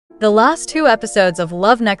The last two episodes of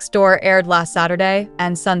Love Next Door aired last Saturday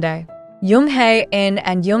and Sunday. Jung Hae In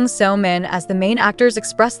and Jung So Min as the main actors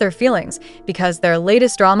expressed their feelings because their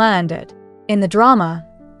latest drama ended. In the drama,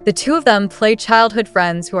 the two of them play childhood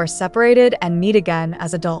friends who are separated and meet again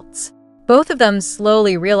as adults. Both of them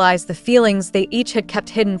slowly realize the feelings they each had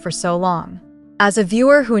kept hidden for so long. As a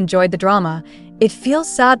viewer who enjoyed the drama, it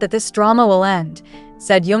feels sad that this drama will end,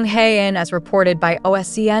 said Jung Hae In as reported by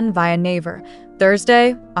OSCN via Naver,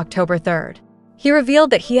 Thursday, October 3rd. He revealed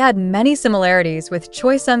that he had many similarities with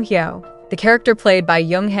Choi Sung-hyo, the character played by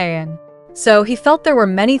Jung Hae In. So he felt there were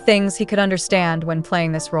many things he could understand when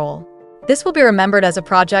playing this role. This will be remembered as a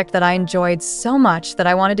project that I enjoyed so much that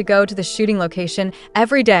I wanted to go to the shooting location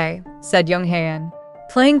every day, said Jung Hae In.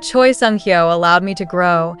 Playing Choi Sung-hyo allowed me to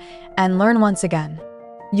grow and learn once again.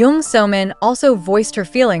 Jung So Min also voiced her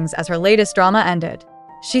feelings as her latest drama ended.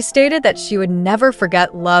 She stated that she would never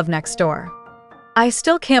forget Love Next Door. I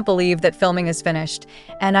still can't believe that filming is finished,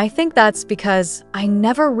 and I think that's because I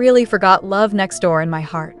never really forgot Love Next Door in my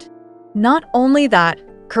heart. Not only that,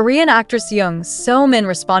 Korean actress Jung So Min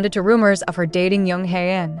responded to rumors of her dating Jung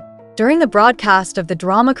Hae In. During the broadcast of the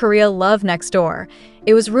drama Korea Love Next Door,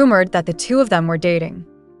 it was rumored that the two of them were dating.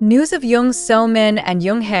 News of Jung So Min and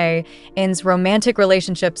Jung Hae In's romantic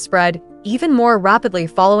relationship spread even more rapidly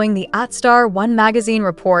following the @Star1 magazine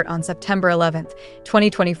report on September 11,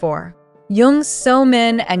 2024. Jung So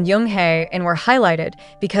Min and Jung Hae In were highlighted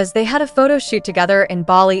because they had a photo shoot together in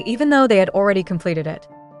Bali even though they had already completed it.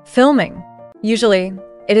 Filming. Usually,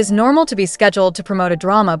 it is normal to be scheduled to promote a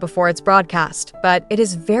drama before its broadcast, but it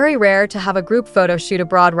is very rare to have a group photo shoot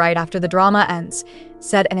abroad right after the drama ends,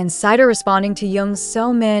 said an insider responding to Jung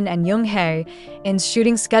So Min and Jung Hae In's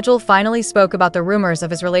shooting schedule. Finally spoke about the rumors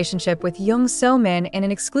of his relationship with Jung So Min in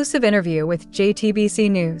an exclusive interview with JTBC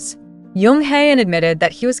News. Jung Hae In admitted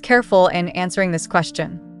that he was careful in answering this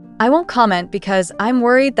question. "I won't comment because I'm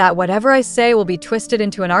worried that whatever I say will be twisted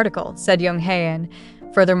into an article," said Jung Hae In.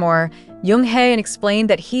 Furthermore, Jung Hae In explained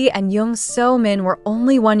that he and Jung So Min were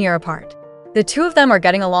only 1 year apart. The two of them are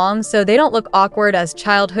getting along so they don't look awkward as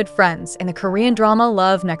childhood friends in the Korean drama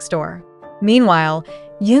Love Next Door. Meanwhile,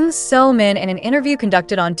 Jung So Min, in an interview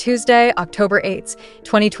conducted on Tuesday, October 8,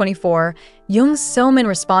 2024, Jung So Min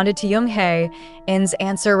responded to Jung Hae In's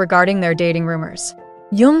answer regarding their dating rumors.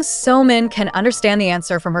 Jung So Min can understand the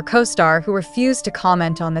answer from her co-star who refused to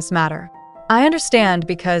comment on this matter. "I understand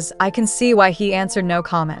because I can see why he answered no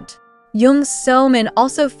comment." Jung So Min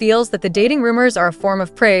also feels that the dating rumors are a form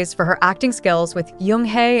of praise for her acting skills with Jung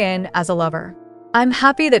Hae In as a lover. "I'm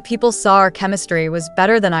happy that people saw our chemistry was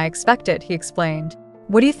better than I expected," he explained.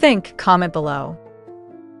 What do you think? Comment below.